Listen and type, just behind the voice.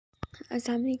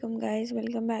Assalamualaikum guys,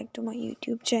 welcome back to my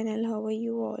YouTube channel. How are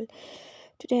you all?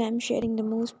 Today I'm sharing the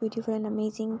most beautiful and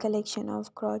amazing collection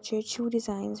of crochet shoe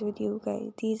designs with you guys.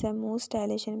 These are most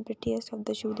stylish and prettiest of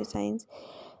the shoe designs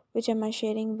which I'm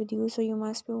sharing with you. So you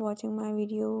must be watching my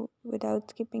video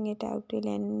without skipping it out till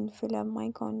and fill up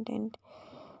my content.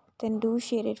 Then do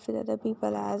share it with other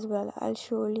people as well. I'll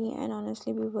surely and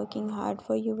honestly be working hard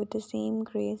for you with the same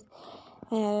grace,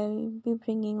 and I'll be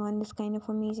bringing on this kind of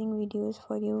amazing videos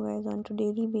for you guys on to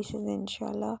daily basis,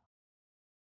 inshallah.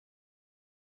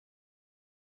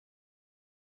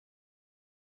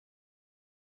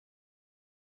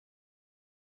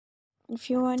 If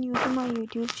you are new to my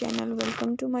YouTube channel,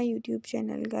 welcome to my YouTube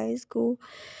channel guys. Go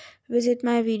visit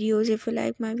my videos. If you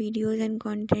like my videos and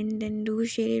content, then do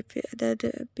share it with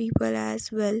other people as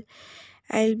well.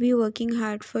 I'll be working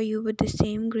hard for you with the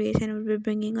same grace, and will be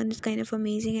bringing on this kind of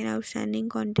amazing and outstanding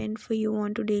content for you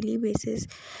on to daily basis.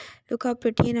 Look how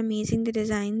pretty and amazing the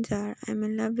designs are. I'm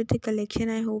in love with the collection.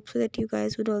 I hope so that you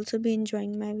guys would also be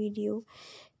enjoying my video.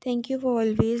 Thank you for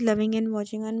always loving and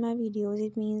watching on my videos.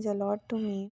 It means a lot to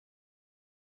me.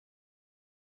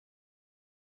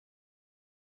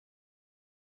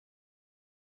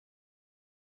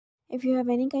 If you have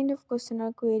any kind of question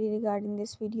or query regarding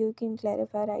this video, you can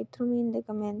clarify right through me in the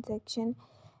comment section.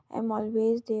 I'm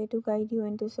always there to guide you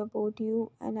and to support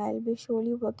you, and I'll be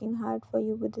surely working hard for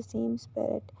you with the same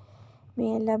spirit. May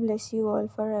Allah bless you all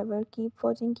forever. Keep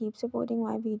watching, keep supporting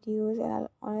my videos, and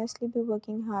I'll honestly be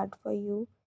working hard for you.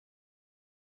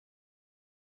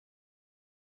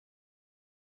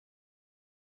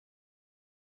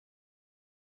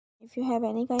 If you have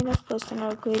any kind of question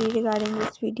or query regarding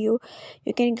this video,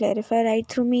 you can clarify right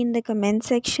through me in the comment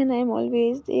section. I'm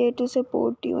always there to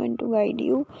support you and to guide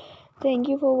you. Thank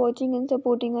you for watching and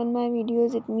supporting on my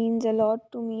videos. It means a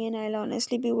lot to me, and I'll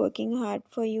honestly be working hard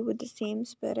for you with the same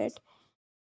spirit.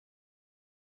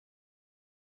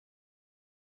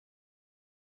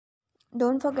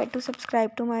 Don't forget to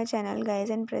subscribe to my channel guys,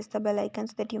 and press the bell icon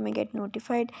so that you may get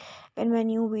notified when my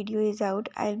new video is out.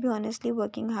 I'll be honestly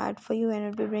working hard for you, and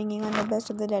I'll be bringing on the best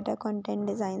of the data content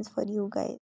designs for you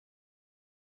guys.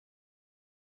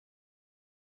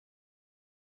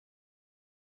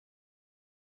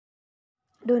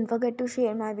 Don't forget to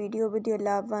share my video with your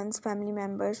loved ones, family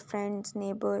members, friends,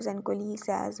 neighbors and colleagues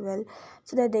as well,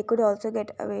 so that they could also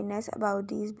get awareness about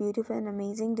these beautiful and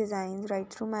amazing designs right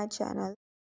through my channel.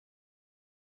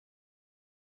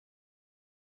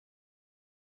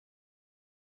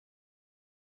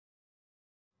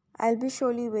 I'll be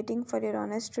surely waiting for your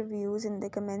honest reviews in the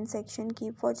comment section.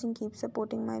 Keep watching, keep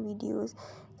supporting my videos.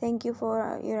 Thank you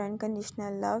for your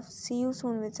unconditional love. See you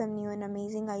soon with some new and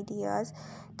amazing ideas.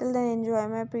 Till then, enjoy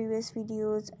my previous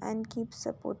videos and keep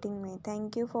supporting me.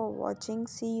 Thank you for watching.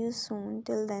 See you soon.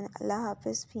 Till then, Allah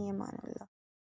Hafiz fi Amanullah.